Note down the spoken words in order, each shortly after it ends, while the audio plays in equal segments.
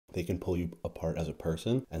they can pull you apart as a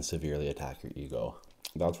person and severely attack your ego.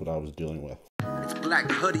 That's what I was dealing with. It's Black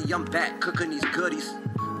Hoody, I'm back cooking these goodies.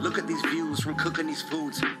 Look at these views from cooking these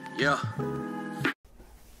foods. Yeah.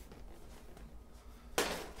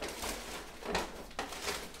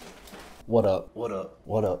 What up? What up?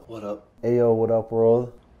 What up? What up? Ayo, what up,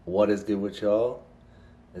 world? What is good with y'all?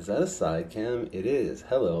 Is that a side cam? It is.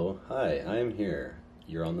 Hello. Hi, I am here.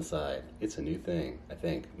 You're on the side. It's a new thing, I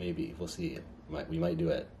think. Maybe. We'll see. We might do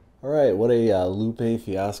it. All right, what a lupe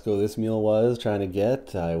fiasco this meal was trying to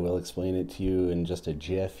get. I will explain it to you in just a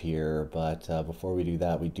jiff here, but before we do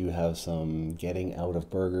that, we do have some getting out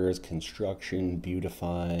of burgers, construction,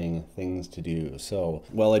 beautifying, things to do. So,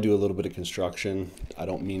 while I do a little bit of construction, I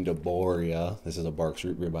don't mean to bore ya. This is a Barks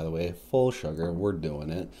root beer, by the way, full sugar, we're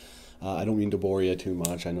doing it. I don't mean to bore you too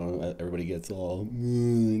much. I know everybody gets all,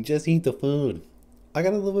 just eat the food. I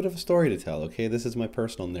got a little bit of a story to tell, okay? This is my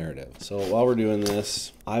personal narrative. So while we're doing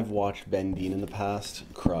this, I've watched Ben Dean in the past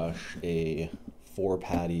crush a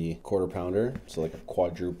 4-patty quarter pounder, so like a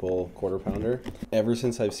quadruple quarter pounder. Ever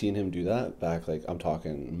since I've seen him do that, back like I'm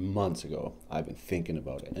talking months ago, I've been thinking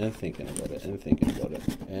about it and thinking about it and thinking about it.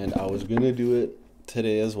 And I was gonna do it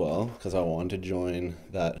today as well because I wanted to join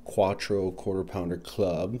that Quattro quarter pounder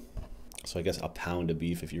club. So I guess a pound of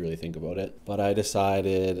beef if you really think about it. But I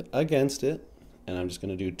decided against it. And I'm just going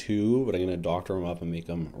to do 2, but I'm going to doctor them up and make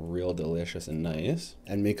them real delicious and nice.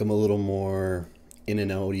 And make them a little more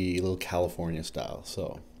in-and-out-y, little California style.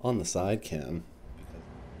 So, on the side cam,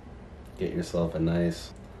 Get yourself a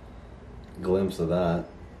nice glimpse of that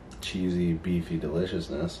cheesy, beefy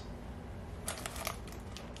deliciousness.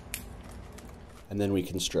 and then we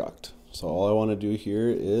construct. So all I want to do here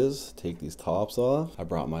is take these tops off. I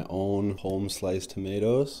brought my own home sliced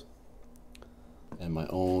tomatoes and my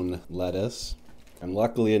own lettuce. And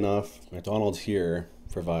luckily enough, McDonald's here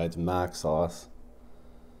provides mac sauce.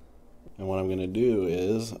 And what I'm gonna do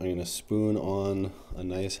is I'm gonna spoon on a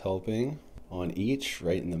nice helping on each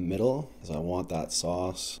right in the middle, because I want that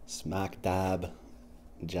sauce smack dab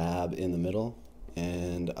jab in the middle.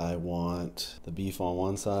 And I want the beef on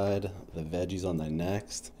one side, the veggies on the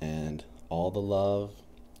next, and all the love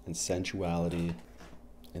and sensuality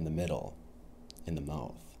in the middle, in the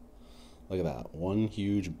mouth. Look at that, one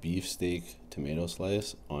huge beefsteak tomato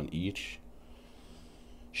slice on each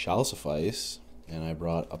shall suffice. And I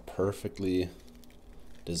brought a perfectly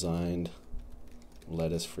designed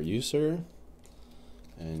lettuce for you, sir.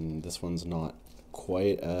 And this one's not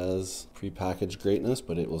quite as prepackaged greatness,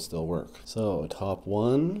 but it will still work. So top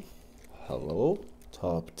 1, hello.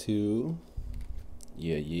 Top 2,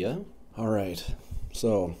 yeah. All right,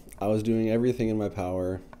 so I was doing everything in my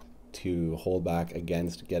power to hold back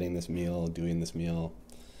against getting this meal, doing this meal,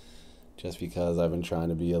 just because I've been trying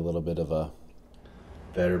to be a little bit of a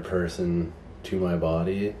Better person to my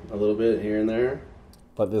body a little bit here and there.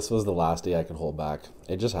 But this was the last day I could hold back.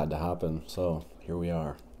 It just had to happen. So here we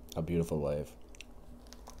are, a beautiful life.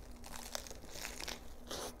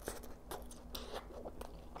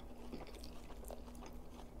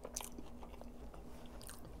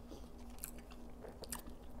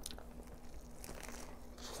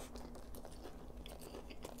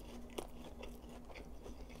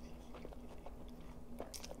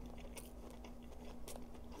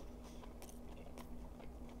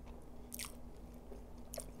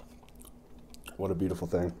 What a beautiful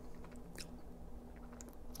thing.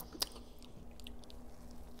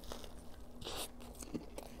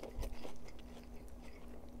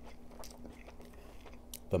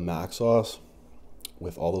 The mac sauce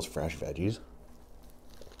with all those fresh veggies.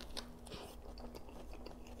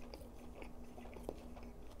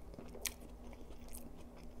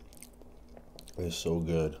 It is so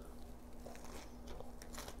good.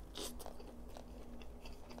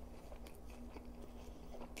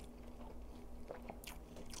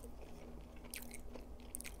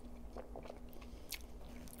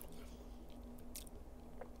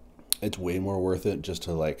 It's way more worth it just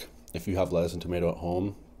to, like, if you have lettuce and tomato at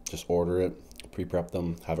home, just order it, pre-prep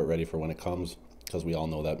them, have it ready for when it comes, because we all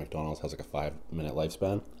know that McDonald's has like a 5-minute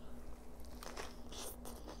lifespan.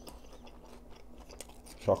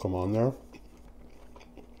 Chuck them on there.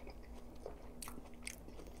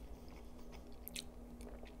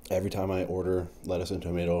 Every time I order lettuce and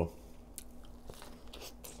tomato,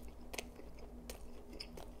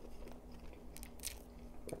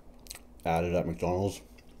 added at McDonald's.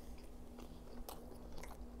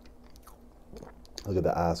 Look at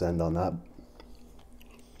the ass end on that.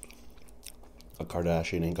 A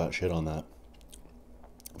Kardashian ain't got shit on that.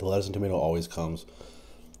 The lettuce and tomato always comes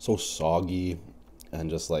so soggy and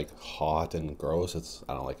just like hot and gross.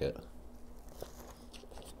 I don't like it.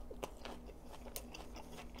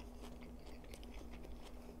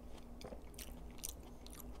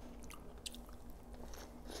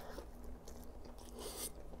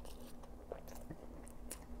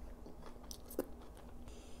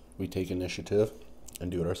 take initiative and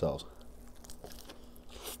do it ourselves.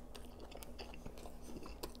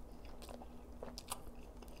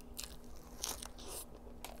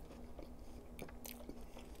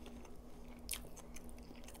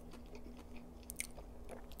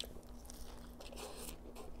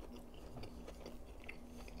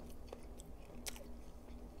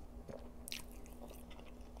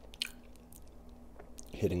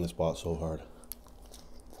 Hitting the spot so hard.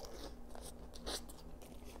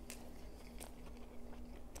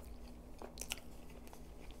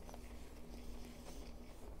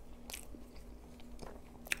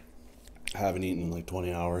 I haven't eaten in like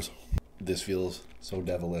 20 hours. This feels so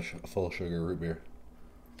devilish, a full sugar root beer.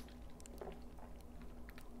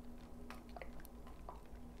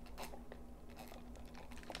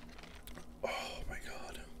 Oh my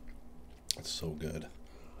God. That's so good.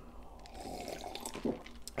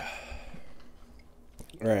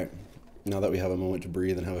 All right, now that we have a moment to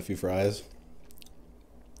breathe and have a few fries,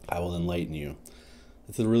 I will enlighten you.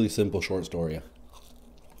 It's a really simple, short story.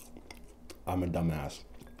 I'm a dumbass.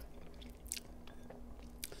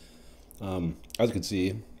 As you can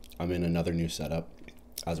see, I'm in another new setup,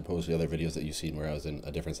 as opposed to the other videos that you've seen where I was in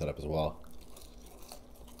a different setup as well.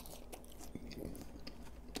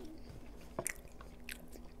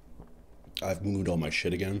 I've moved all my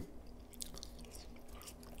shit again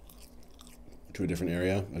to a different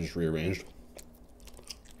area. I just rearranged.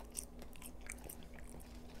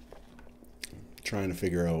 Trying to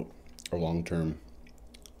figure out a long-term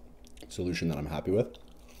solution that I'm happy with.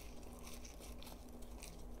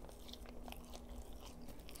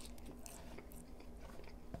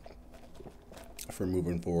 For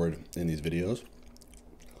moving forward in these videos.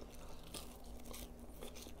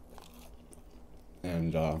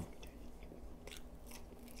 And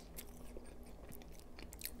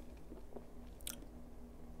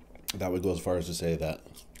that would go as far as to say that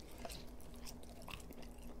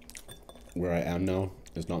where I am now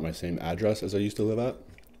is not my same address as I used to live at.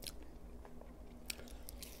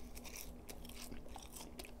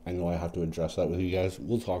 I know I have to address that with you guys.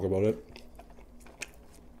 We'll talk about it.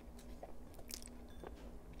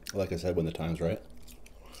 Like I said, when the time's right.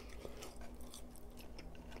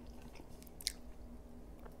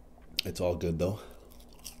 It's all good though.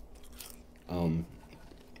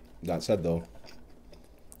 That said though,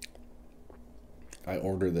 I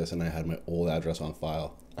ordered this and I had my old address on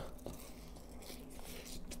file.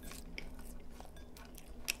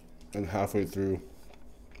 And halfway through,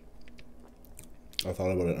 I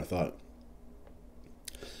thought about it and I thought,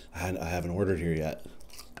 I haven't ordered here yet.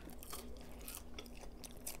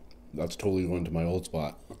 That's totally going to my old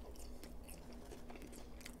spot.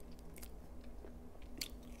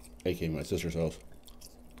 AKA my sister's house.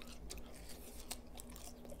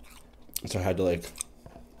 So I had to like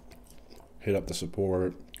hit up the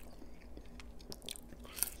support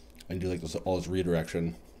and do like all this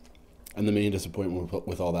redirection. And the main disappointment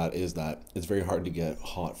with all that is that it's very hard to get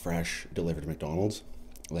hot, fresh delivered to McDonald's.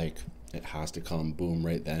 Like, it has to come boom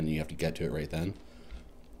right then. You have to get to it right then.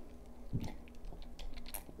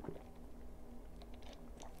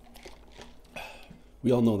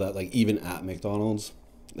 We all know that, like, even at McDonald's,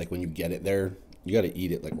 like, when you get it there, you got to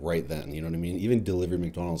eat it, like, right then. You know what I mean? Even delivery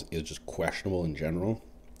McDonald's is just questionable in general.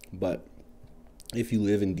 But if you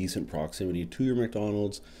live in decent proximity to your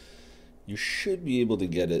McDonald's, you should be able to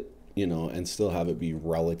get it, you know, and still have it be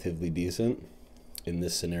relatively decent. In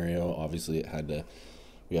this scenario, obviously,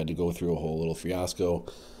 we had to go through a whole little fiasco.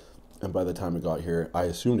 And by the time it got here, I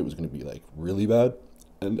assumed it was going to be, like, really bad.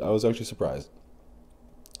 And I was actually surprised.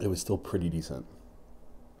 It was still pretty decent.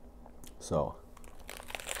 So,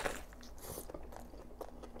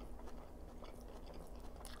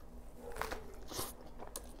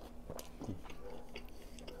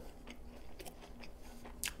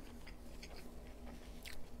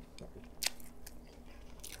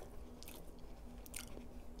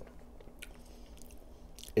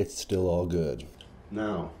 it's still all good.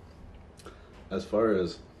 Now, as far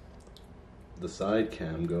as the side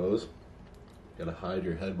cam goes, you gotta hide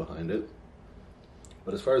your head behind it.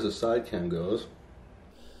 But as far as the side cam goes,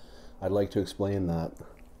 I'd like to explain that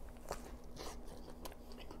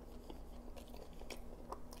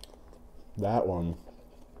that one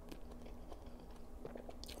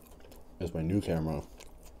is my new camera.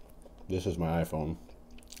 This is my iPhone.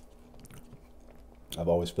 I've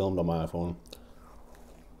always filmed on my iPhone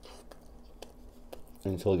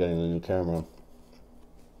until getting the new camera.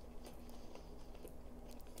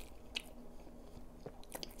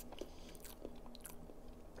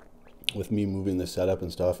 With me moving the setup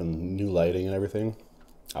and stuff and new lighting and everything,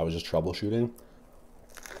 I was just troubleshooting.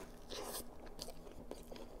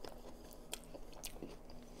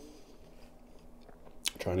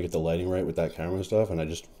 get the lighting right with that camera and stuff, and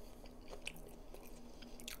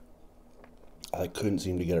I couldn't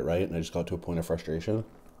seem to get it right, and I just got to a point of frustration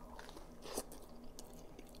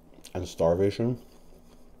and starvation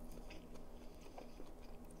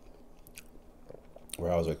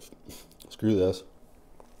where I was like, screw this.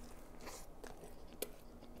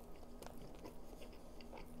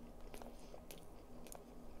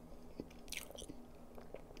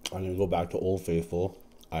 I'm gonna go back to Old Faithful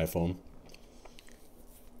iPhone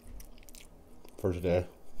for today,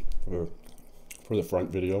 for the front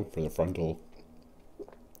video, for the frontal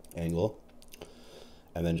angle,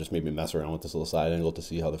 and then just maybe mess around with this little side angle to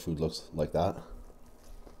see how the food looks like that.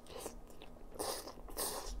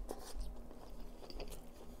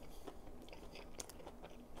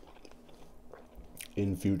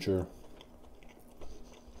 In future,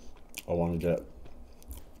 I want to get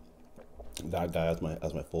that guy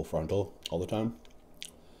as my full frontal all the time,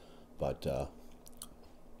 but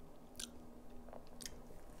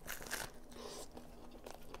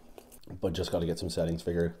just got to get some settings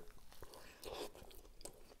figured.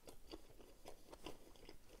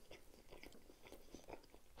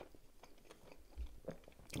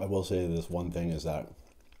 I will say this one thing is that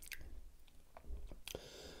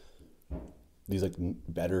these like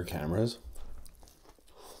better cameras,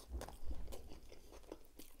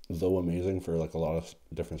 though amazing for like a lot of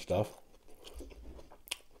different stuff,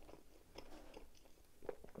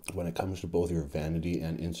 when it comes to both your vanity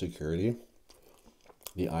and insecurity,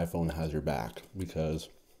 the iPhone has your back, because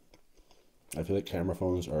I feel like camera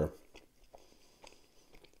phones are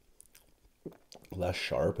less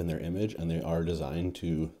sharp in their image, and they are designed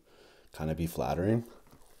to kind of be flattering.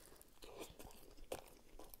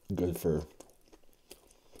 Good for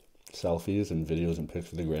selfies and videos and pics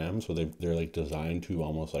for the gram, so they're like designed to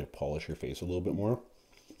almost like polish your face a little bit more.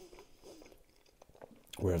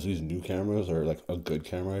 Whereas these new cameras, are like a good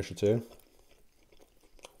camera, I should say,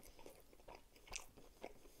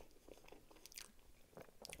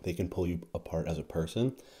 they can pull you apart as a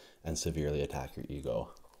person and severely attack your ego.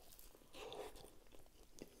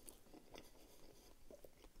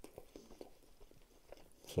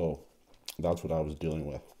 So that's what I was dealing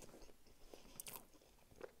with.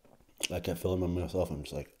 I kept filming myself. I'm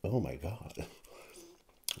just like, oh my God,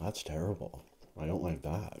 that's terrible. I don't like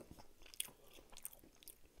that.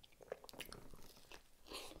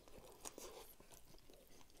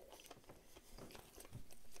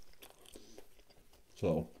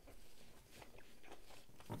 So,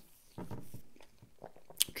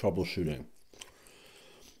 troubleshooting.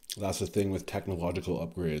 That's the thing with technological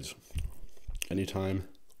upgrades. Anytime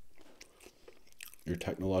you're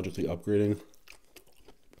technologically upgrading,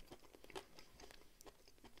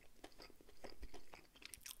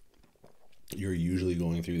 you're usually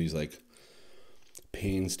going through these like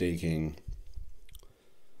painstaking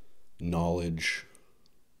knowledge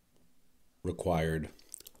required,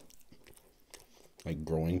 like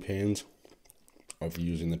growing pains of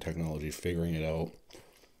using the technology, figuring it out,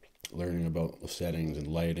 learning about the settings and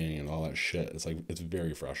lighting and all that shit. It's like, it's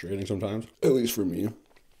very frustrating sometimes, at least for me,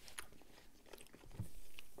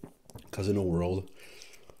 because in a world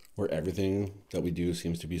where everything that we do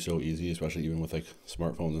seems to be so easy, especially even with like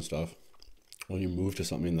smartphones and stuff, when you move to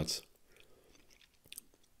something that's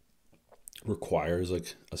requires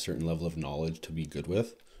like a certain level of knowledge to be good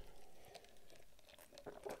with,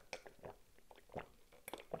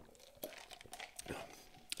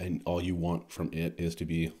 and all you want from it is to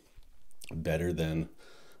be better than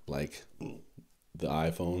like the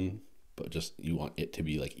iPhone, but just you want it to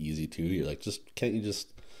be like easy too. You're like, can't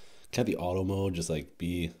the auto mode just like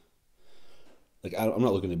be like, I'm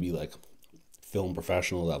not looking to be like film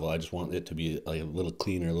professional level. I just want it to be like a little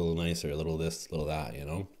cleaner, a little nicer, a little this, a little that, you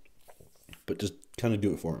know, but just kind of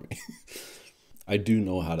do it for me. I do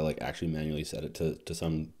know how to like actually manually set it to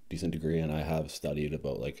some decent degree, and I have studied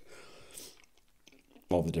about like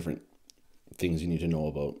all the different things you need to know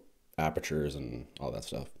about apertures and all that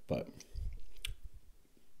stuff, but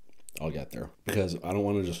I'll get there, because I don't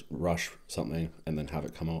want to just rush something and then have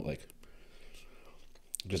it come out like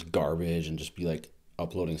just garbage and just be like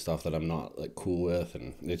uploading stuff that I'm not like cool with,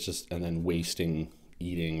 and it's just, and then wasting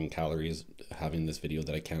eating calories having this video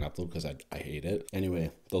that I can't upload because I hate it. Anyway,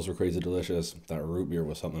 those were crazy delicious. That root beer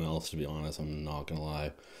was something else, to be honest. I'm not gonna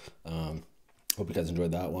lie. Hope you guys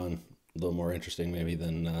enjoyed that one. A little more interesting maybe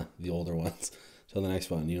than the older ones. Till the next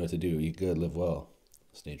one, you know what to do. Eat good, live well,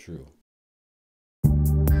 stay true.